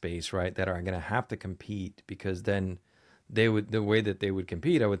in this space, right, that are going to have to compete, because then the way that they would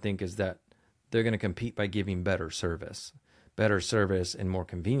compete, I would think, is that they're going to compete by giving better service and more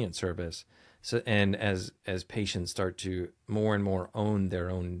convenient service. So, and as patients start to more and more own their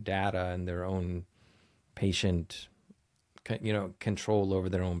own data and their own patient, control over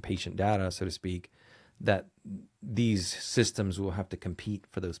their own patient data, so to speak, that these systems will have to compete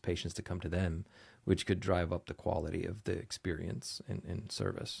for those patients to come to them, which could drive up the quality of the experience and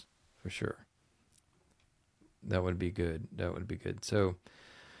service, for sure. That would be good. So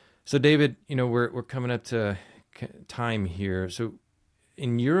David, we're coming up to time here. So,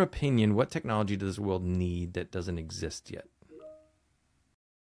 in your opinion, what technology does the world need that doesn't exist yet?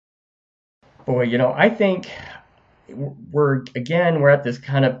 Boy, I think we're at this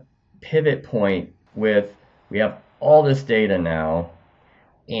kind of pivot point with, we have all this data now,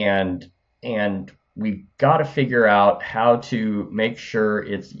 and we've got to figure out how to make sure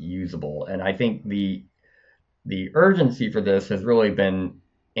it's usable. And I think the urgency for this has really been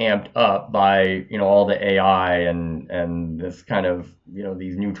amped up by, all the AI and this kind of,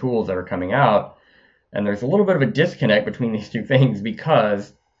 these new tools that are coming out. And there's a little bit of a disconnect between these two things,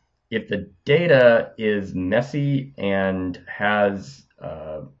 because if the data is messy and has,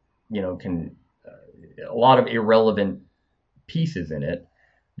 a lot of irrelevant pieces in it,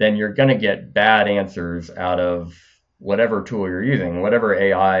 then you're going to get bad answers out of whatever tool you're using, whatever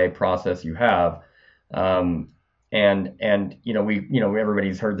AI process you have. And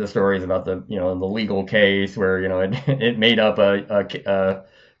everybody's heard the stories about the legal case where, it made up a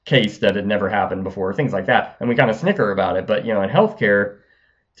case that had never happened before, things like that. And we kind of snicker about it. But, in healthcare,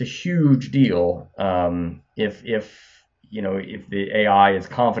 it's a huge deal. If if the AI is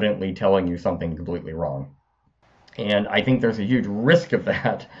confidently telling you something completely wrong. And I think there's a huge risk of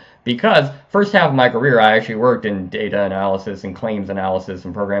that because first half of my career, I actually worked in data analysis and claims analysis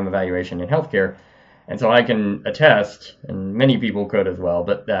and program evaluation in healthcare. And so I can attest, and many people could as well,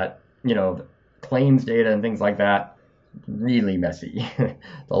 but that, claims data and things like that, really messy.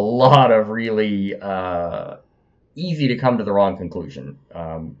 A lot of really easy to come to the wrong conclusion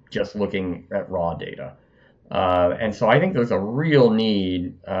just looking at raw data. And so I think there's a real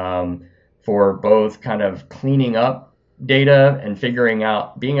need for both kind of cleaning up data and figuring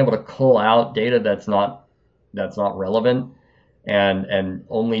out, being able to cull out data that's not relevant and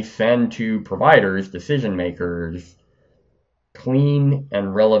only send to providers, decision makers, clean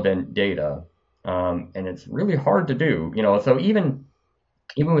and relevant data. And it's really hard to do, so even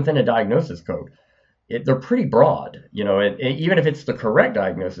within a diagnosis code, they're pretty broad. Even if it's the correct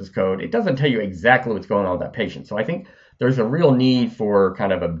diagnosis code, it doesn't tell you exactly what's going on with that patient. So I think there's a real need for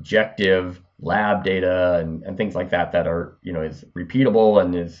kind of objective lab data and things like that are, is repeatable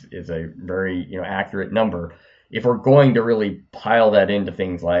and is a very, accurate number. If we're going to really pile that into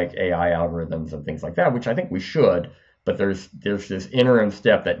things like AI algorithms and things like that, which I think we should, but there's this interim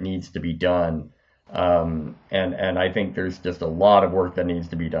step that needs to be done. And I think there's just a lot of work that needs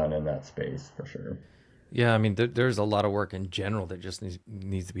to be done in that space for sure. Yeah, I mean, there's a lot of work in general that just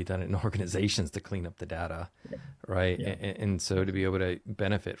needs to be done in organizations to clean up the data, right? Yeah. And so to be able to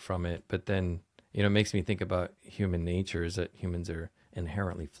benefit from it, but then, it makes me think about human nature is that humans are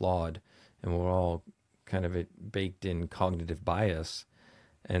inherently flawed, and we're all kind of baked in cognitive bias.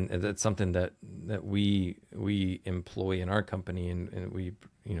 And that's something that we employ in our company and we,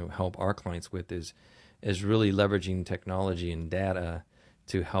 help our clients with is really leveraging technology and data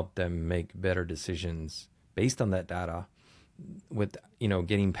to help them make better decisions based on that data with,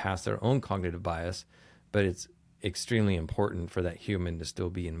 getting past their own cognitive bias. But it's extremely important for that human to still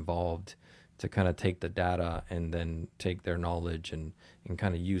be involved to kind of take the data and then take their knowledge and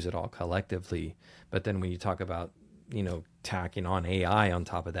kind of use it all collectively. But then when you talk about, tacking on AI on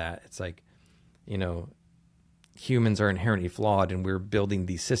top of that, it's like, humans are inherently flawed and we're building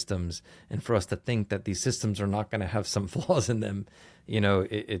these systems. And for us to think that these systems are not going to have some flaws in them,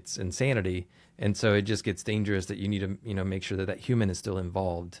 it's insanity. And so it just gets dangerous that you need to, make sure that human is still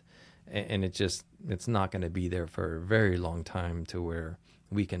involved. And it's not going to be there for a very long time to where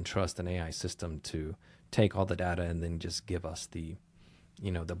we can trust an AI system to take all the data and then just give us the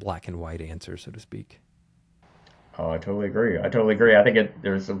black and white answer, so to speak. Oh, I totally agree. I think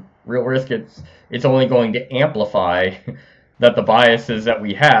there's a real risk. It's only going to amplify that the biases that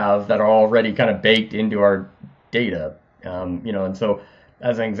we have that are already kind of baked into our data. And so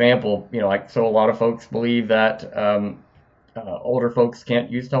as an example, so a lot of folks believe that older folks can't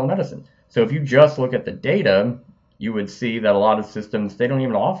use telemedicine. So if you just look at the data, you would see that a lot of systems, they don't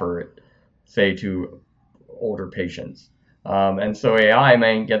even offer it, say, to older patients. And so AI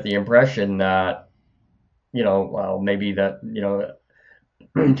may get the impression that, maybe that,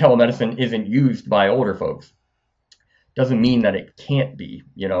 telemedicine isn't used by older folks. Doesn't mean that it can't be,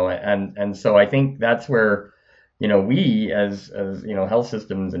 and so I think that's where, we as health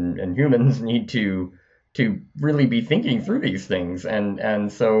systems and humans need to really be thinking through these things.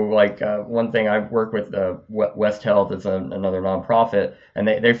 And so like one thing I've worked with, West Health is another nonprofit, and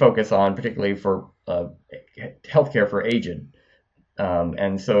they focus on particularly for healthcare for aged.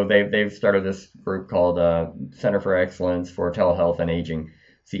 And so they've started this group called Center for Excellence for Telehealth and Aging,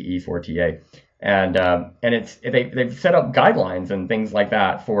 CE4TA, and they've set up guidelines and things like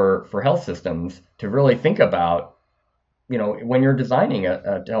that for health systems to really think about, when you're designing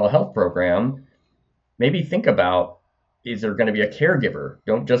a telehealth program, maybe think about, is there going to be a caregiver?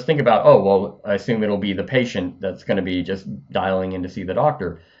 Don't just think about, oh, well, I assume it'll be the patient that's going to be just dialing in to see the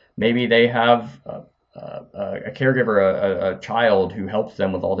doctor. Maybe they have a caregiver, a child who helps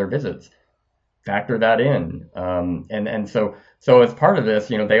them with all their visits. Factor that in. And so as part of this,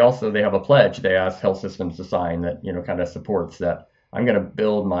 they have a pledge they ask health systems to sign that, kind of supports that I'm going to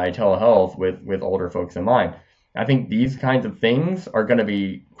build my telehealth with older folks in mind. I think these kinds of things are going to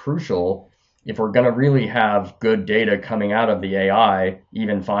be crucial if we're going to really have good data coming out of the AI,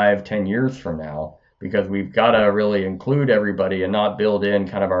 even 5-10 years from now, because we've got to really include everybody and not build in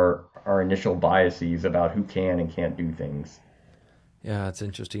kind of our initial biases about who can and can't do things. Yeah, it's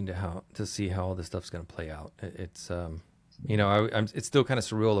interesting to see how all this stuff's going to play out. It's it's still kind of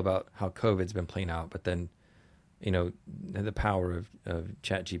surreal about how COVID's been playing out, but then the power of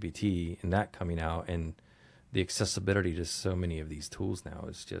ChatGPT and that coming out and the accessibility to so many of these tools now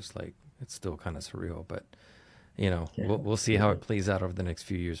is just like, it's still kind of surreal. But we'll see how it plays out over the next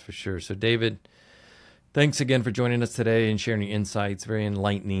few years for sure. So David, Thanks again for joining us today and sharing your insights. Very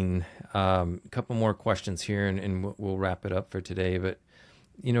enlightening. A couple more questions here, and we'll wrap it up for today. But,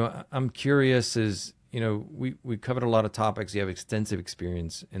 I'm curious we covered a lot of topics. You have extensive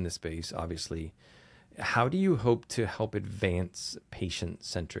experience in the space, obviously. How do you hope to help advance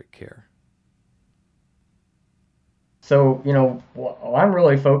patient-centric care? So, what I'm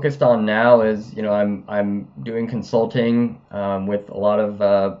really focused on now is, I'm doing consulting with a lot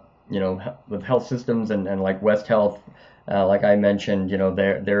of, with health systems and like West Health, like I mentioned,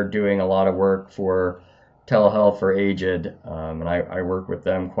 they're doing a lot of work for telehealth for aged, and I work with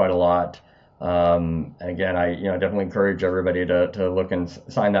them quite a lot. Again, I definitely encourage everybody to look and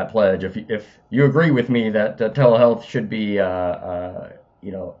sign that pledge if you agree with me that telehealth should be available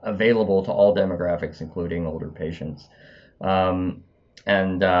to all demographics, including older patients.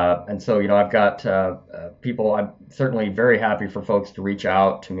 And so I've got people. I'm certainly very happy for folks to reach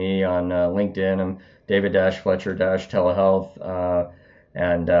out to me on LinkedIn. I'm David-Fletcher-Telehealth,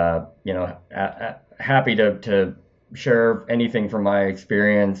 and happy to share anything from my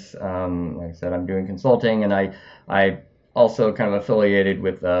experience. Like I said, I'm doing consulting, and I also kind of affiliated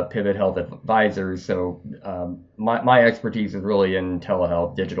with Pivot Health Advisors. So my expertise is really in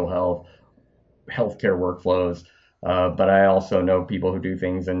telehealth, digital health, healthcare workflows. But I also know people who do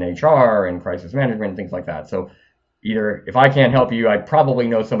things in HR and crisis management and things like that. So either if I can't help you, I probably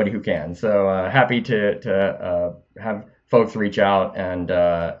know somebody who can. So happy to have folks reach out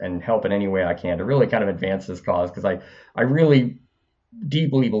and help in any way I can to really kind of advance this cause, because I really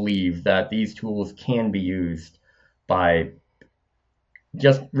deeply believe that these tools can be used by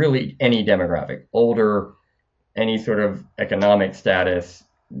just really any demographic, older, any sort of economic status.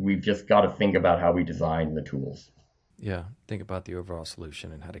 We've just got to think about how we design the tools. Yeah, think about the overall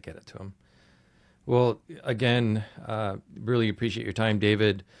solution and how to get it to them. Well, again, really appreciate your time,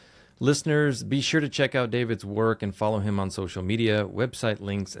 David. Listeners, be sure to check out David's work and follow him on social media. Website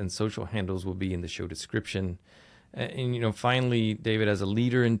links and social handles will be in the show description. And finally, David, as a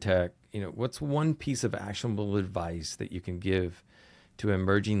leader in tech, what's one piece of actionable advice that you can give to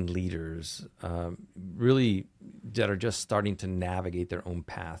emerging leaders, really that are just starting to navigate their own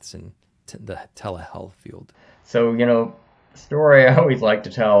paths in the telehealth field? So, story I always like to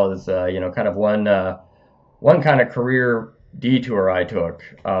tell is, kind of one kind of career detour I took,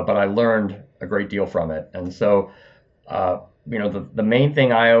 but I learned a great deal from it. And so, the main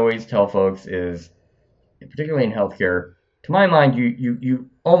thing I always tell folks is, particularly in healthcare, to my mind, you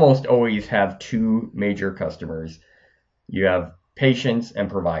almost always have two major customers. You have patients and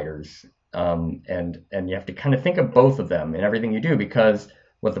providers, and you have to kind of think of both of them in everything you do, because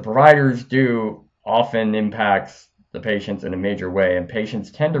what the providers do often impacts the patients in a major way, and patients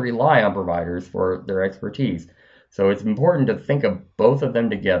tend to rely on providers for their expertise. So it's important to think of both of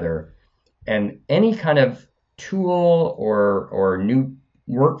them together, and any kind of tool or new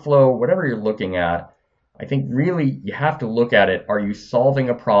workflow, whatever you're looking at, I think really you have to look at it. Are you solving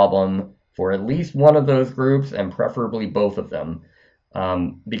a problem for at least one of those groups, and preferably both of them?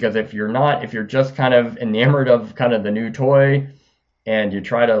 Because if you're not, if you're just kind of enamored of kind of the new toy and you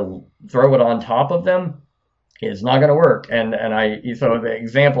try to throw it on top of them, it's not going to work. So the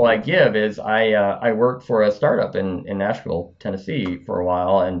example I give is I worked for a startup in Nashville, Tennessee for a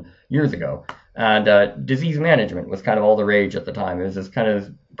while, and years ago. And disease management was kind of all the rage at the time. It was this kind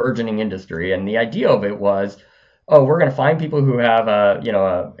of burgeoning industry. And the idea of it was, oh, we're going to find people who have,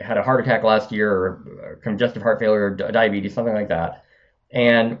 had a heart attack last year, or congestive heart failure, or diabetes, something like that.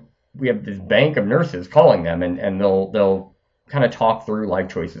 And we have this bank of nurses calling them, and they'll kind of talk through life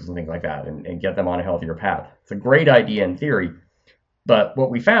choices and things like that, and get them on a healthier path. It's a great idea in theory. But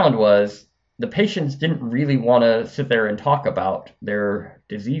what we found was the patients didn't really want to sit there and talk about their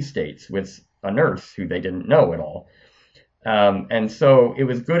disease states with a nurse who they didn't know at all. And so it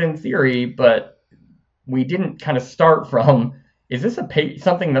was good in theory, but we didn't kind of start from, is this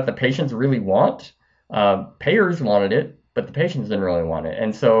something that the patients really want? Payers wanted it, but the patients didn't really want it.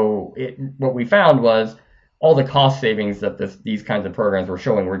 And so what we found was all the cost savings that these kinds of programs were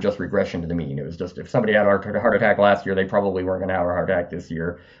showing were just regression to the mean. It was just, if somebody had a heart attack last year, they probably weren't going to have a heart attack this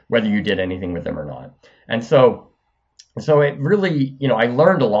year, whether you did anything with them or not. And so it really, I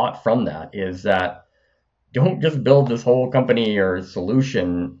learned a lot from that, is that don't just build this whole company or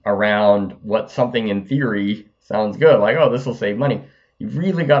solution around what something in theory sounds good, like, oh, this will save money. You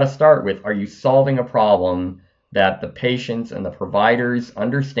really got to start with, are you solving a problem that the patients and the providers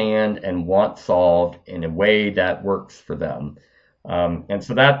understand and want solved in a way that works for them? And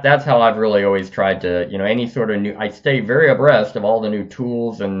so that's how I've really always tried to, any sort of I stay very abreast of all the new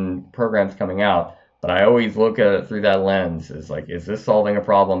tools and programs coming out, but I always look at it through that lens. Is like, is this solving a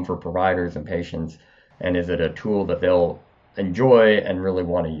problem for providers and patients? and is it a tool that they'll enjoy and really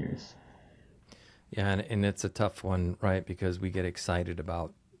want to use? Yeah, and it's a tough one, right? Because we get excited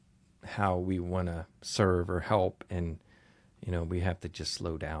about how we want to serve or help, and we have to just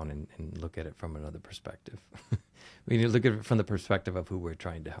slow down and look at it from another perspective. We need to look at it from the perspective of who we're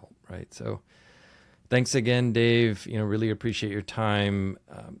trying to help, right? So thanks again, Dave. Really appreciate your time.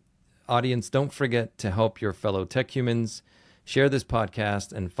 Audience, don't forget to help your fellow tech humans. Share this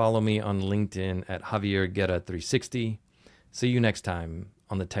podcast and follow me on LinkedIn at Javier Guerra 360. See you next time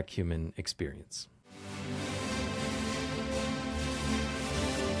on the Tech Human Experience.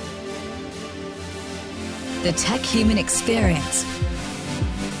 The Tech Human Experience